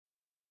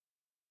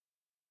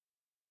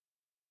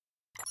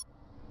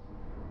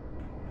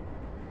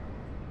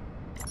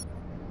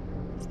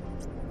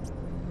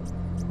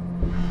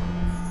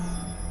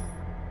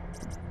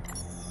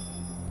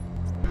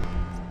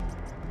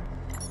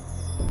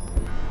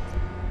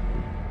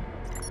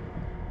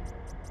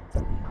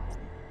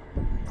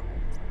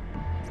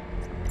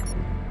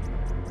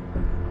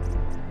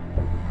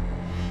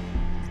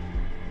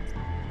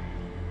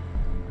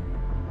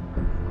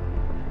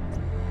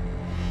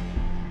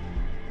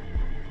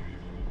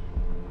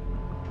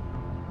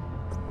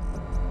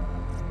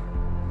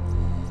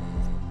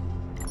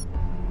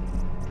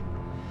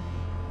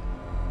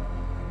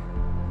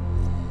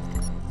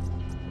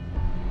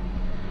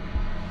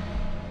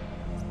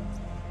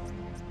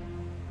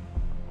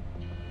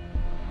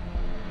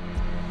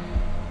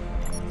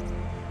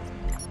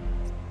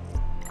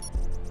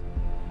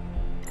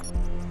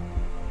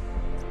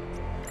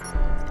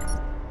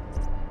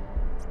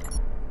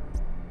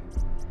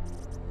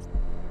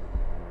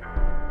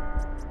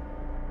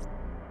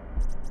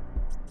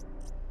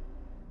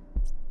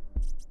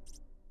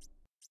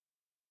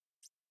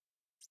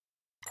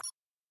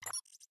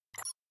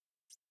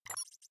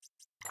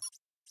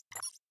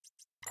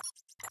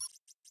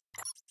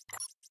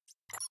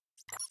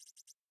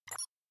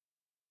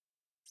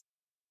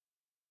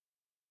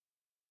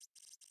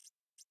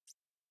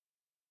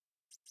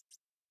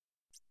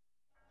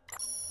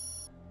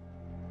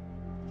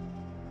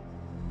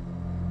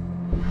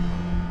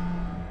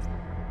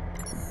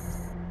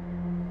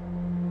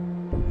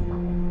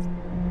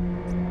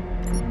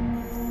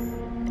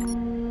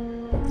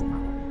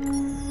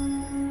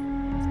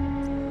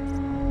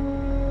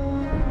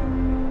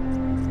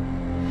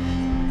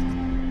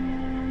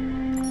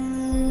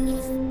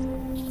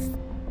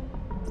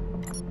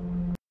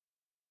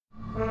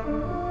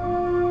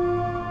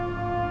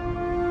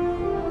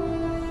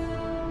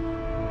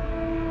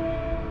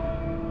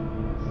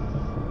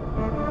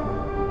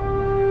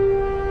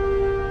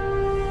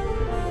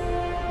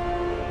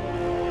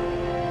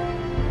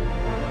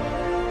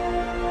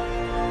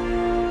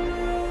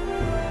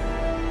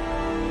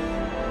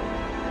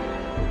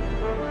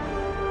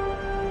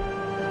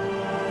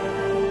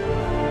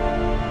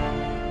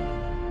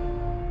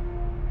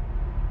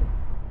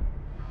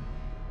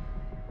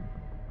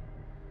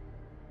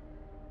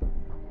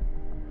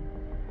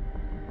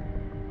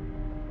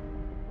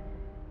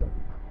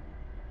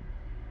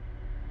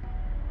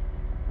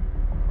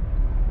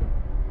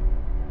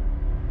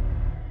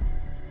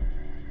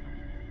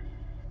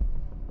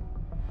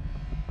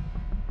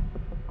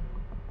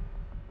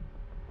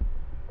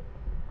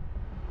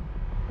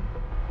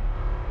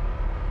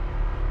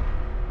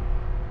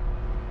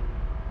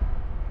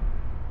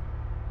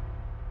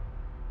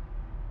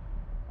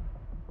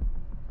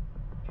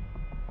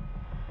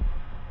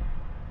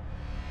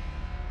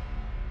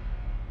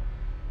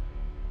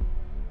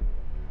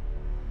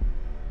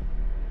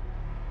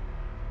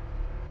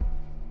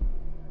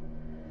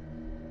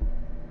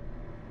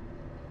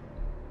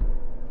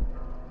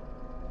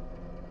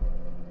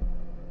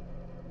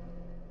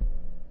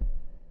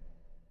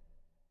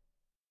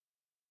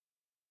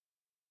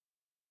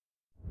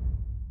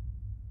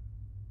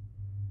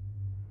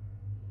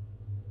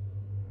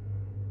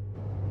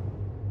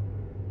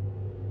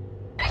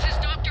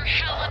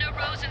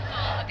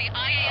The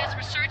IAS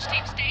research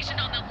team stationed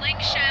on the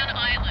Lingshan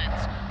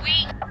Islands.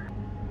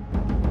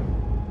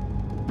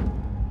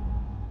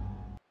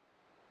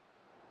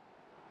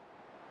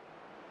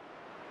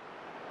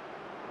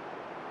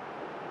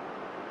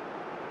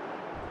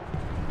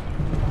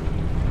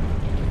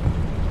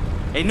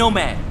 Hey,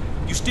 Nomad,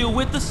 you still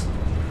with us?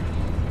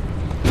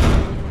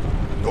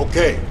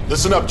 Okay,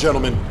 listen up,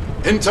 gentlemen.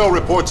 Intel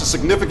reports a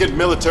significant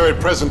military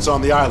presence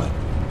on the island.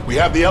 We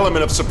have the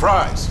element of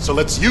surprise, so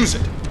let's use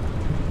it.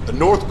 The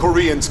North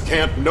Koreans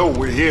can't know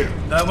we're here.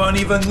 They won't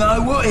even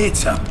know what hit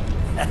them.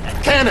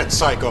 Can it,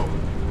 Psycho?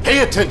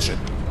 Pay attention.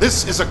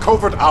 This is a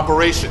covert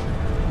operation.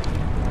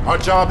 Our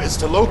job is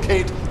to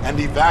locate and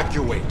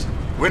evacuate.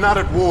 We're not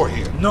at war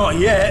here. Not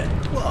yet.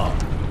 What?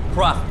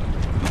 Prophet,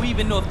 do we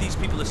even know if these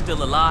people are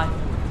still alive?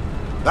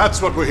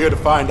 That's what we're here to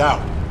find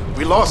out.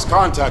 We lost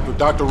contact with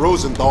Dr.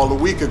 Rosenthal a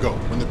week ago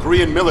when the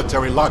Korean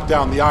military locked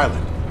down the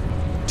island.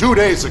 2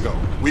 days ago,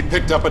 we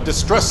picked up a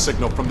distress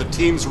signal from the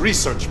team's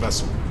research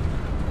vessel.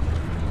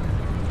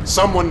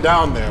 Someone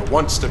down there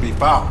wants to be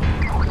found.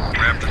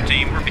 Raptor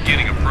team, we're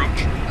beginning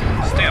approach.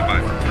 Stand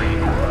by for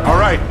 3. All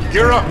right,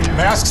 gear up.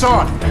 Masks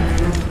on.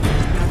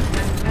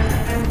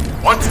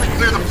 Once we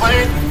clear the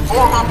plane,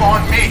 form up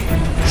on me.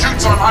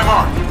 Shoots on my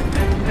mark.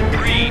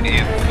 Green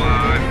in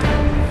 5,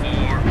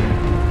 4,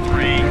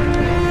 3,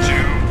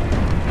 2,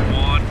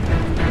 1.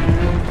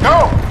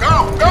 Go!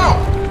 Go!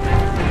 Go!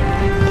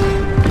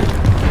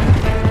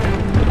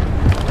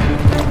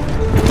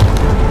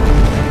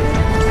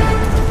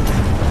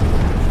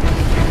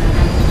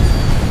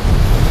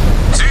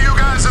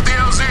 At the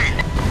LZ.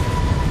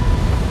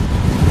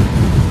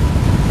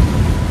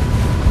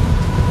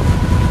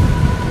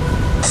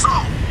 So,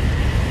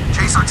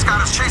 Jason's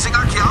got us chasing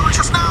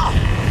archaeologists now?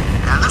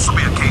 And this will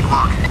be a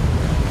cakewalk.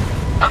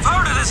 I've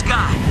heard of this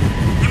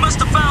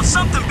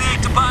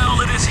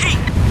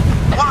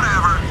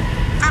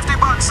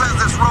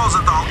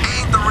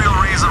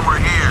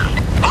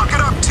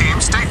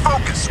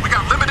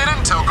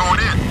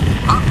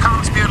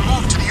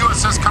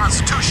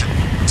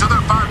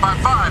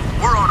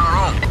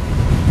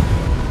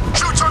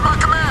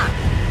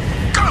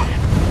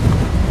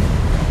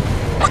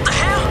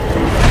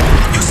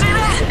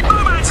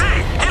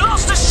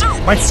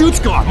My suit's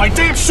gone! My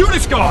damn suit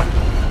is gone!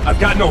 I've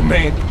got no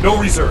main, no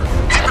reserve.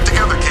 Keep it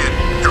together, kid.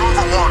 You're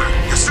over water.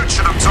 Your suit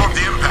should absorb the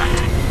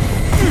impact.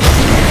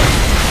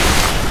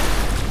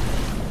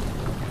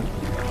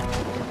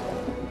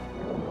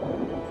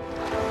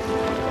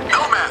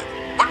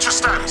 Nomad, what's your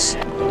status?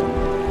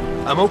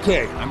 I'm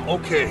okay.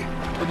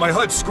 But my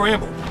HUD's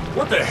scrambled.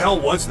 What the hell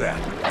was that?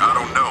 I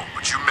don't know,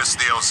 but you missed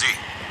the LZ.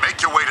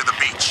 Make your way to the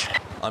beach.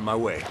 On my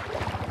way.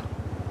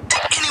 Did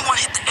anyone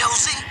hit the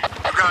LZ?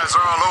 You guys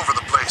are all over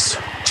the place.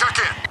 Check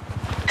in.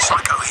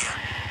 Psycho here.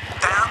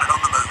 Down and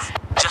on the move.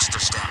 Just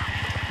as down.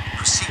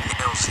 Proceeding to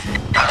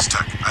LZ.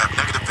 Aztec, I have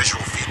negative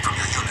visual feed from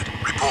your unit.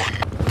 Report.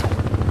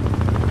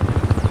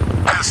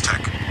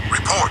 Aztec,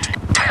 report.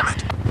 Damn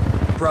it.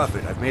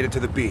 Prophet, I've made it to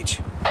the beach.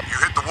 You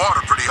hit the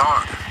water pretty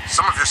hard.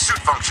 Some of your suit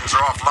functions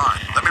are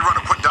offline. Let me run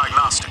a quick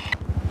diagnostic.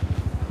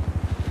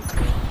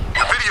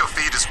 Your video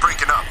feed is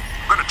breaking up.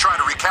 I'm gonna try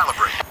to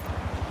recalibrate.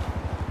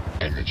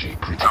 Energy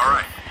critical.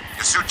 Alright,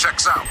 your suit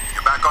checks out.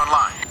 You're back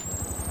online.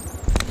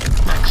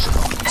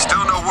 Maximum.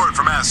 Still no word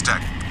from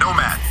Aztec.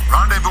 Nomad,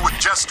 rendezvous with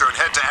Jester and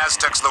head to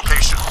Aztec's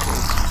location.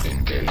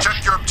 Engage.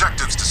 Check your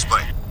objectives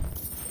display.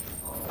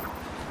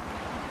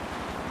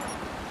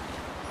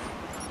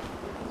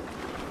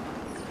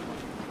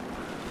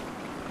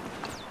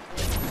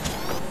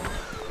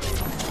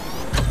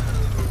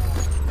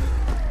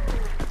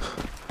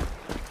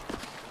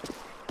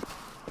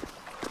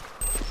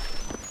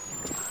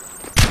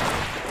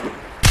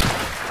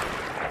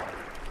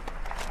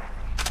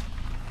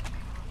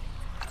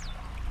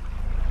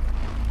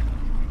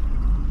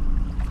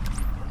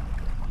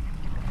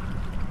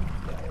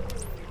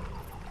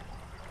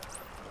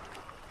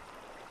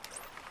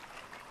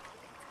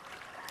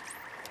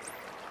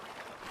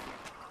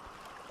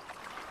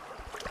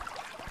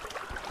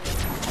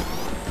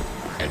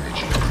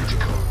 Energy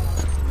critical.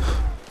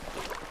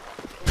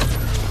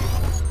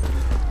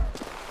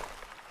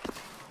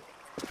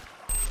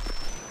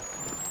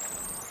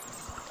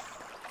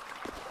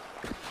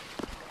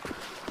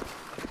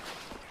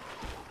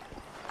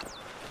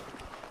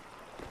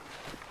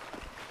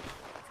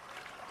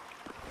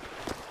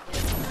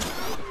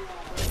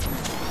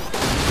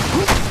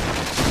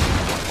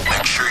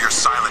 Make sure your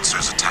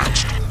silencer's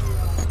attached.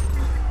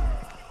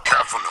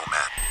 Careful,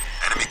 Nomad.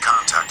 Enemy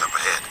contact up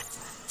ahead.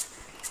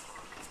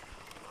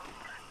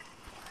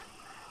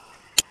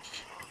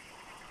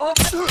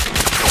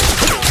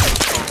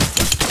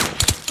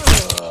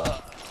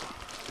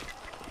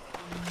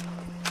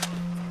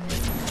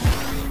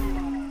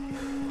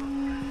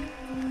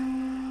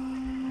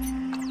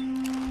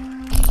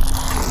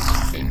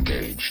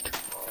 Engaged.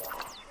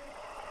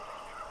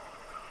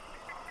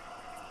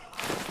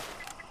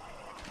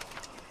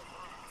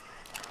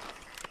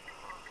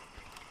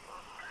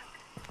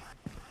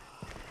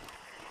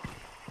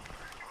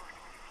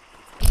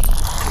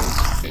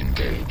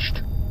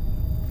 Engaged.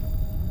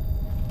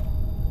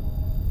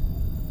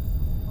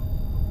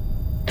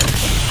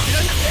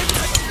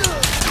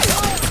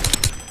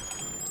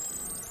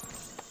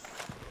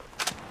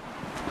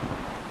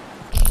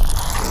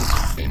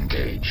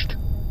 Engaged.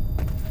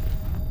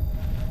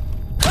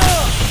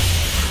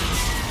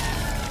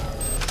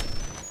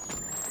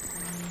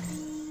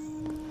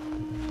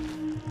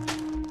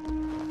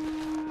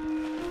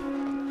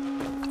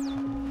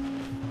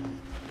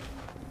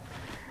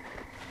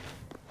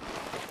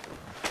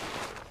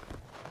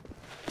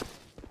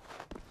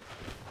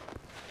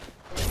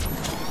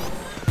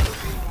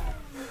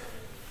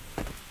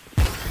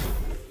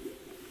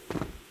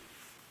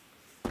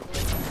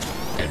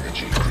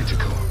 Energy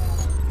critical.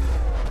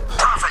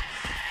 Prophet,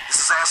 this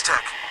is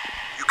Aztec.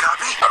 You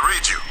copy? I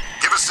read you.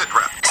 Give a sit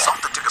rep.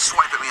 Something took a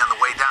swipe at me on the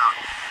way down.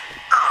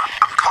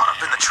 I'm caught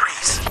up in the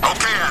trees.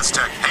 Okay,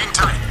 Aztec. Hang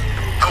tight.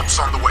 Help's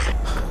on the way.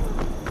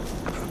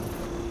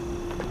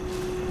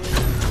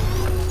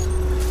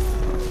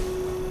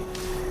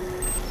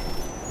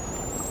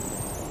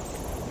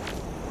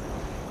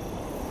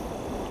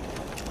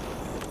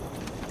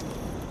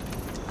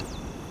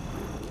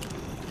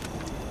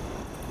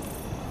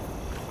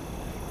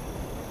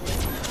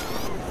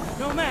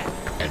 Nomad!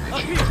 Up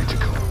Energy here!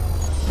 critical.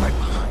 Right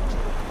behind.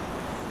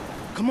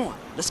 Come on,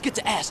 let's get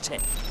to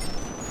Aztec.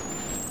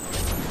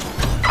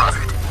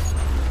 Prophet,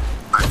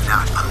 I'm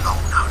not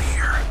alone out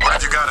here. What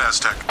have you got,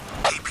 Aztec?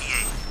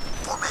 KPA,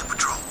 four-man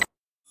patrol.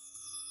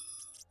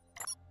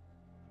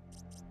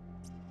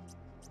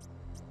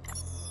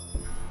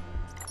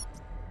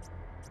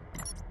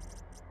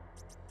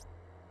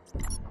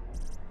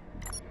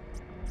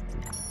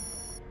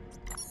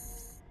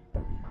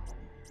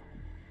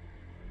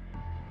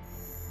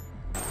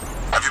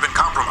 Have you been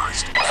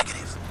compromised?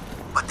 Negative,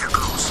 but they're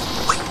close.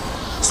 Wait,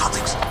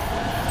 something's...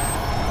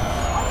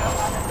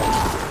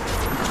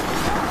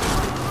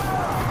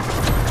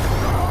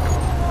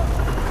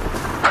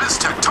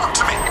 Aztec, talk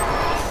to me.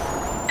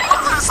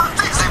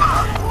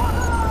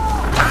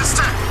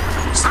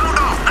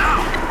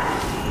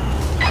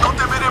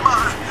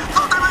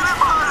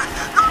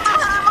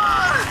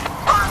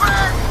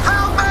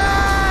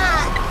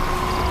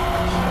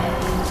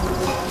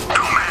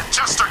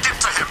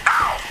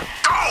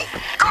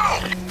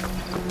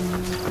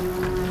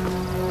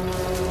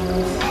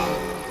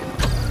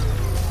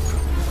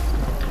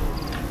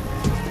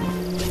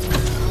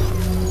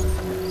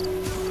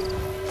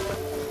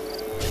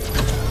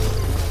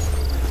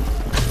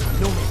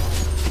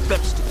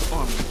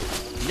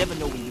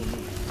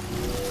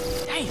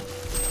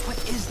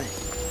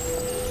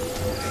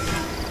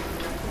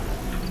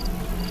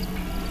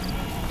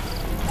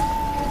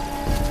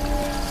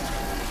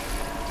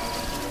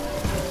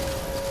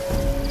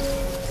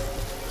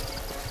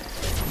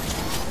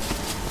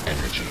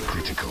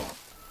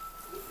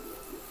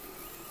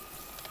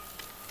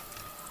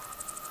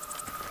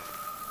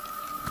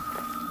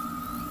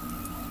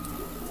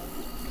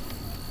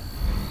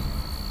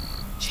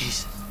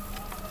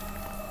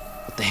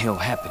 hell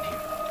happened here?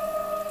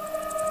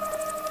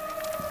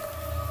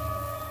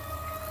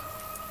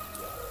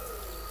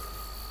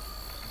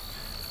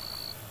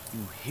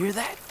 You hear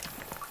that?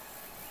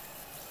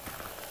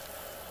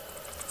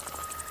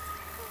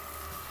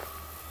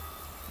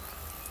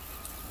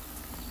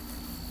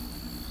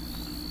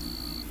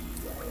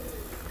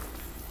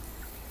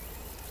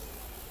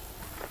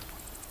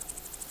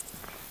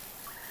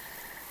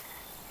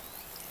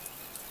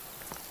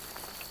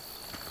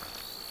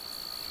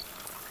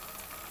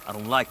 I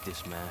don't like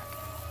this, man.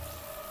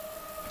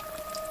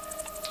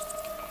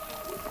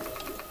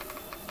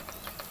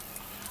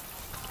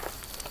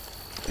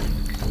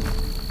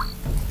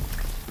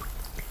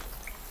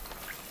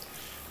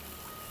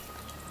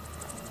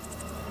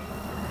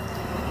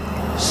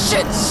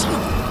 Shit, son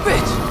of a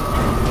bitch!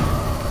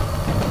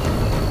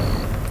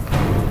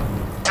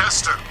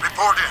 Tester,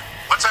 report in.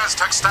 What's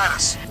Aztec's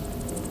status?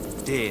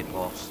 Dead,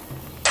 boss.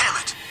 Damn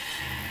it!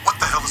 What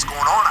the hell is going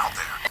on out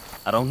there?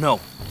 I don't know,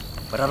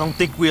 but I don't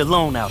think we're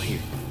alone out here.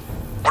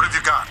 What have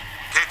you got?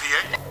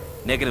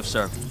 KPA? Negative,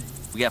 sir.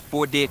 We got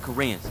 4 dead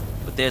Koreans,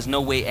 but there's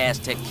no way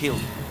Aztec killed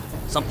them.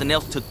 Something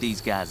else took these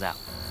guys out.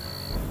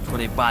 Or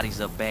their bodies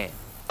are bad.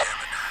 Damn it.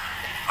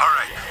 All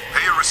right,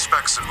 pay your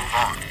respects and move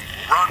on.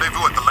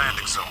 Rendezvous at the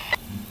landing zone.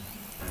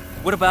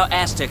 What about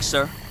Aztec,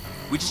 sir?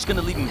 We just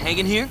gonna leave them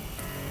hanging here?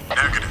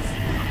 Negative.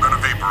 I'm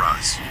gonna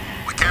vaporize.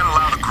 We can't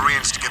allow the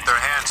Koreans to get their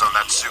hands on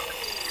that suit.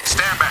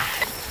 Stand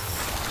back.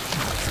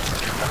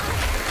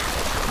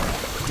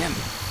 Damn it.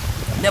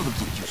 I'll never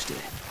get used to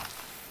that.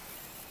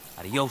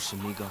 Adios,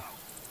 amigo.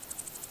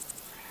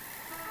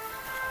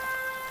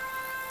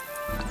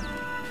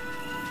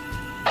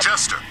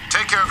 Jester,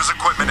 take care of his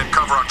equipment and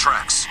cover our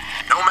tracks.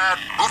 Nomad,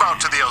 move out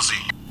to the LZ.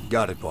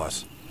 Got it,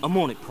 boss. I'm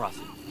on it,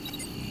 Prophet.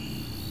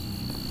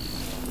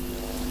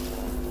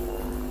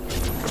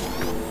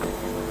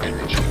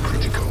 Energy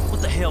critical.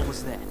 What the hell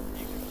was that?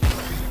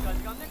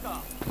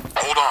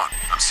 Hold on,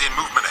 I'm seeing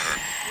movement ahead.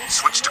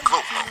 Switch to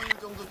cloak mode.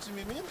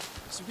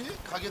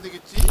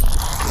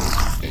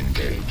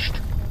 Engaged.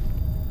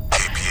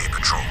 KPA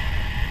patrol.